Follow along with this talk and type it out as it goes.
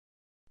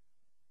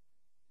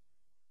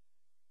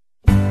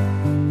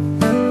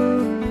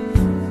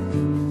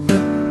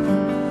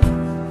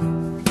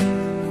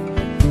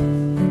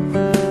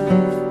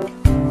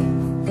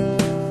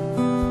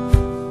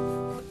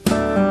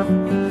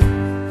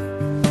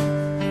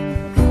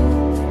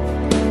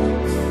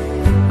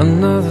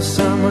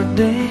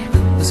day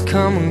has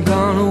come and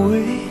gone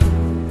away,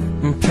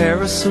 from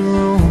Paris or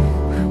Rome,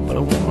 but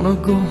I wanna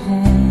go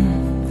home.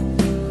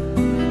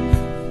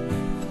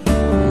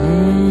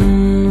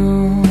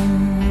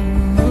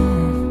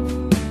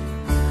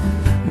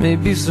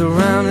 Maybe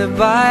surrounded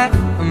by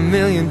a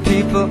million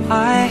people,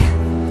 I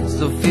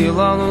still feel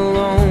all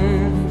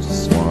alone.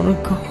 Just wanna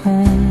go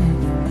home.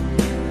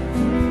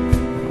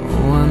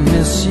 Oh, I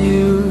miss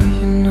you,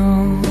 you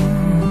know.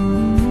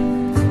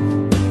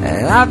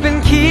 And I've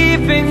been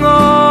keeping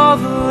all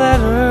the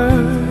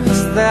letters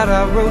that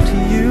I wrote to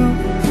you,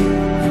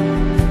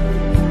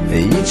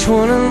 each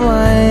one a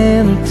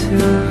line or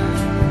two.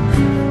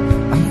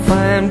 I'm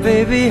fine,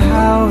 baby,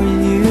 how are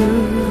you?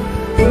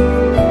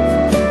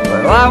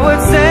 Well, I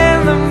would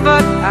send them,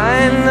 but I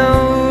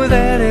know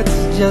that it's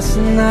just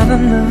not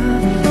enough.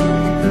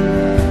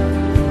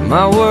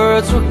 My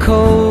words were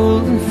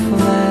cold and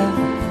flat,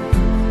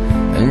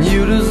 and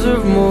you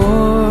deserve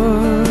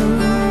more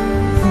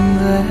than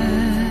that.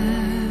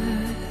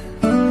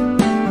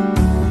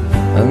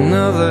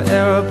 Another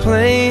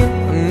aeroplane,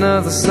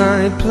 another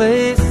sunny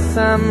place.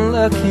 I'm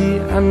lucky,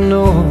 I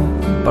know,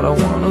 but I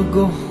wanna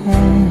go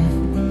home.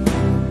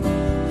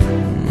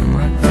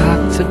 I got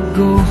to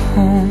go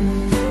home.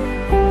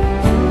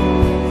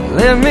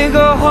 Let me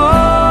go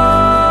home.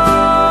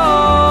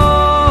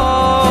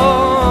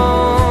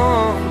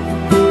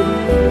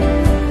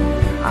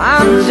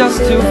 I'm just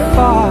too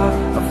far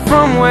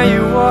from where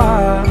you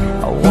are.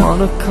 I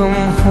wanna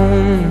come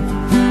home.